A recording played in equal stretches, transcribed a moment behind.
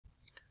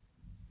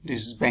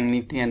This is Bank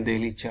Nifty and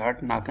daily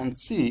chart. Now you can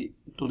see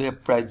today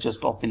price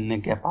just opened a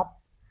gap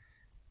up,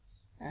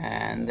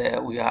 and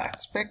we are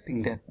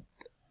expecting that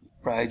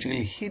price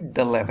will hit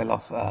the level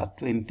of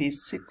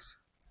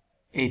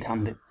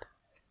 26,800,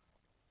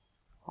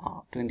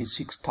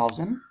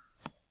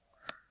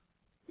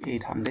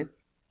 26,800,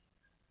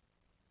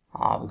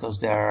 because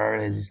there are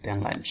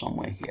resistance lines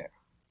somewhere here.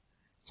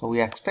 So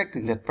we are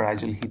expecting that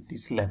price will hit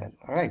this level.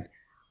 All right,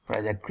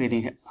 price are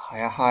creating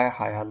higher high,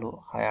 higher low,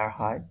 higher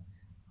high,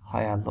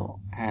 higher low,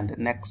 and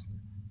next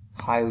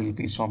high will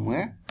be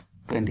somewhere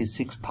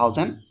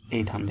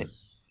 26,800.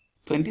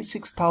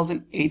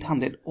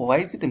 26,800. Why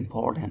is it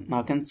important? Now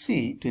you can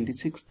see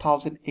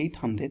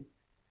 26,800.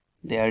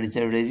 There is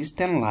a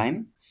resistance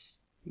line,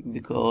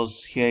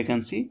 because here you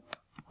can see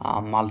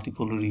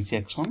multiple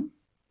rejection.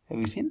 Have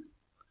you seen?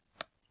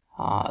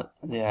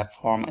 They have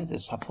formed as a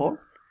support,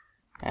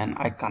 and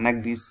I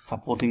connect this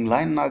supporting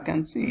line. Now you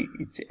can see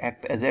it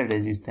act as a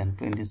resistance.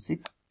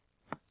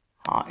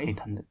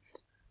 26,800.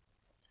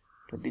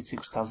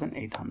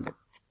 26,800.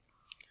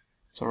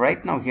 So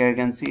right now here you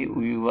can see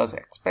we was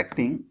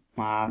expecting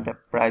the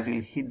price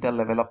will hit the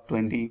level of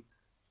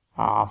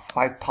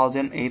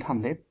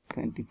 25,800.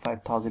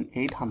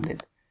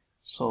 25,800.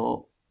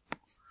 So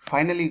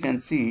finally you can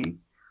see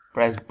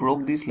price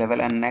broke this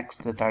level, and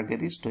next the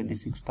target is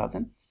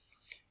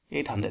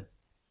 26,800.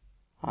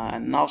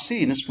 Now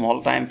see in a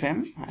small time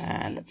frame,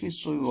 and let me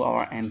show you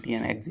our entry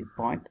and exit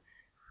point.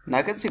 Now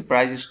you can see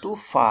price is too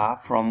far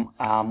from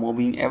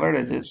moving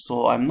averages,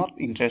 so I'm not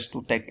interested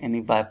to take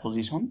any buy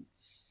position.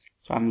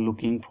 So I'm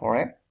looking for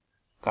a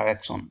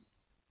correction,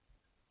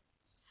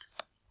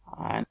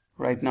 and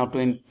right now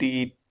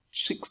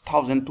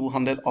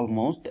 26,200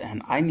 almost,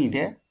 and I need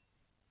a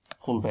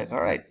pullback.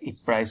 All right,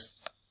 if price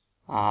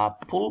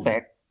pull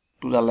back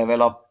to the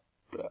level of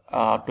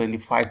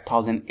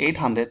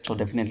 25,800, so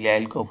definitely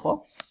I'll go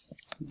for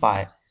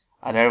buy.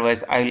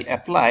 Otherwise I will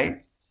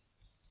apply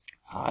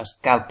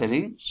scalp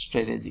trading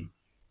strategy.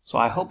 So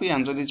I hope you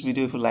enjoyed this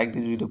video. If you like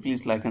this video,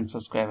 please like and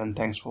subscribe, and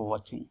thanks for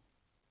watching.